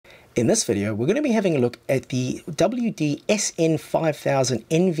In this video, we're going to be having a look at the WD SN5000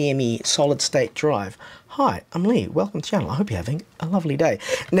 NVMe solid-state drive. Hi, I'm Lee. Welcome to the channel. I hope you're having a lovely day.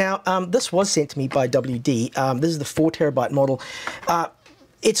 Now, this was sent to me by WD. This is the 4TB model.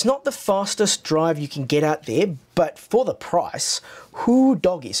 It's not the fastest drive you can get out there, but for the price, whoo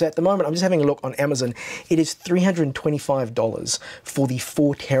doggy. So at the moment, I'm just having a look on Amazon. It is $325 for the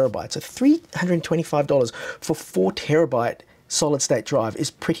 4TB. So $325 for 4TB solid-state drive is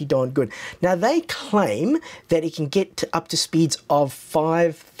pretty darn good. Now they claim that it can get to up to speeds of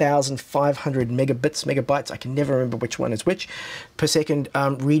 5,500 megabytes. I can never remember which one is which per second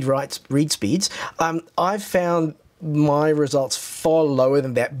read speeds. I've found my results far lower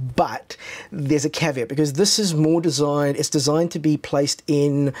than that, but there's a caveat because this is more designed, it's designed to be placed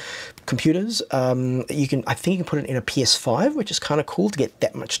in computers. I think you can put it in a PS5, which is kind of cool to get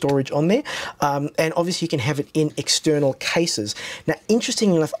that much storage on there. And obviously you can have it in external cases. Now,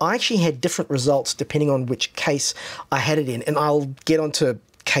 interestingly enough, I actually had different results depending on which case I had it in, and I'll get onto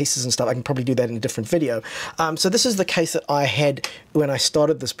cases and stuff. I can probably do that in a different video. So this is the case that I had when I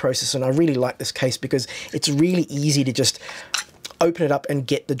started this process, and I really like this case because it's really easy to just open it up and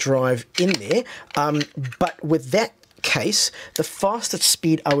get the drive in there. But with that case, the fastest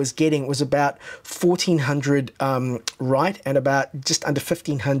speed I was getting was about 1400 write and about just under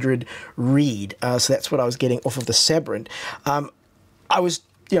 1500 read. So that's what I was getting off of the Sabrent. I was,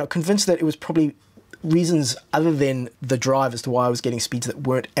 convinced that it was probably reasons other than the drive as to why I was getting speeds that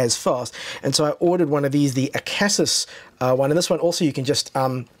weren't as fast, and so I ordered one of these, the Acasis one, and this one also you can just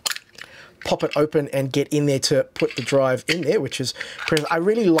pop it open and get in there to put the drive in there, which is pretty. I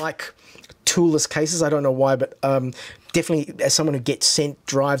really like toolless cases. I don't know why, but definitely as someone who gets sent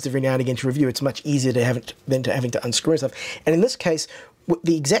drives every now and again to review, it's much easier to have it than to having to unscrew stuff. And in this case, with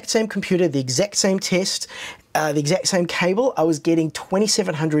the exact same computer, the exact same test, the exact same cable, I was getting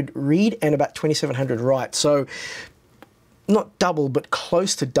 2700 read and about 2700 write. So not double, but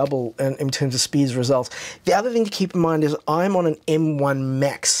close to double in terms of speeds results. The other thing to keep in mind is I'm on an M1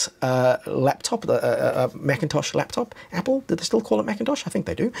 Max laptop, a Macintosh laptop. Apple, do they still call it Macintosh? I think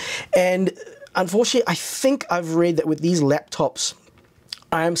they do. And unfortunately, I think I've read that with these laptops,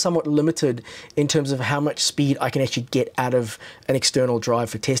 I am somewhat limited in terms of how much speed I can actually get out of an external drive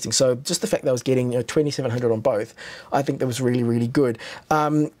for testing. So just the fact that I was getting 2700 on both, I think that was really, really good.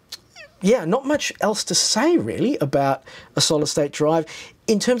 Yeah, not much else to say really about a solid-state drive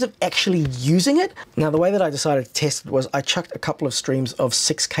in terms of actually using it. Now, the way that I decided to test it was I chucked a couple of streams of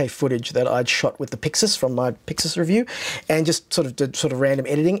 6K footage that I'd shot with the Pixis from my Pixis review, and just sort of did random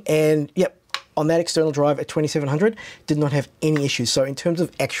editing, and yep, on that external drive at 2700, did not have any issues. So in terms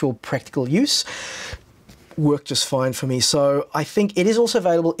of actual practical use, worked just fine for me. So I think it is also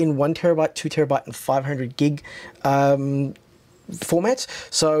available in 1TB, 2TB, and 500 gig formats.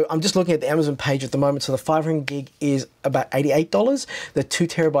 So I'm just looking at the Amazon page at the moment. So the 500 gig is about $88. The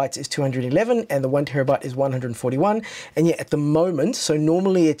 2TB is $211, and the 1TB is $141. And yet at the moment, so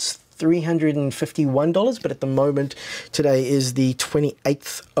normally it's $351, but at the moment, today is the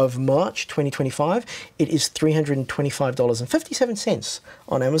 28th of March, 2025, it is $325.57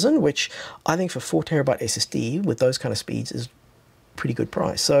 on Amazon, which I think for 4TB SSD with those kind of speeds is pretty good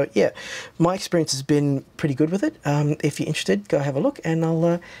price. So yeah, my experience has been pretty good with it. If you're interested, go have a look, and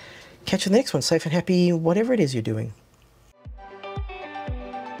I'll catch you in the next one. Safe and happy, whatever it is you're doing.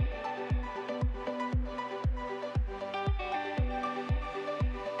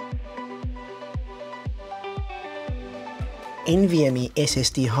 NVMe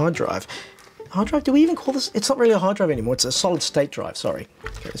SSD hard drive. Hard drive, do we even call this? It's not really a hard drive anymore, it's a solid state drive, sorry.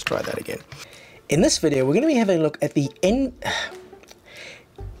 Okay, let's try that again. In this video, we're going to be having a look at the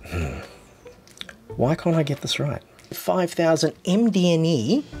Why can't I get this right? 5000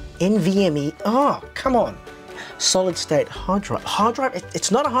 NVMe, oh, come on. Solid state hard drive. Hard drive,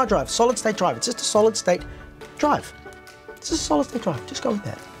 it's not a hard drive, solid state drive, it's just a solid state drive. It's just a solid state drive, just go with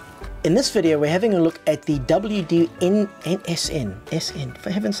that. In this video, we're having a look at the WD SN,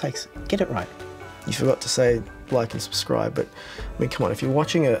 for heaven's sakes, get it right. You forgot to say like and subscribe, but I mean, come on, if you're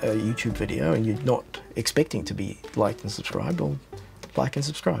watching a YouTube video and you're not expecting to be liked and subscribed, well, like and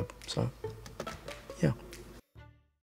subscribe, so.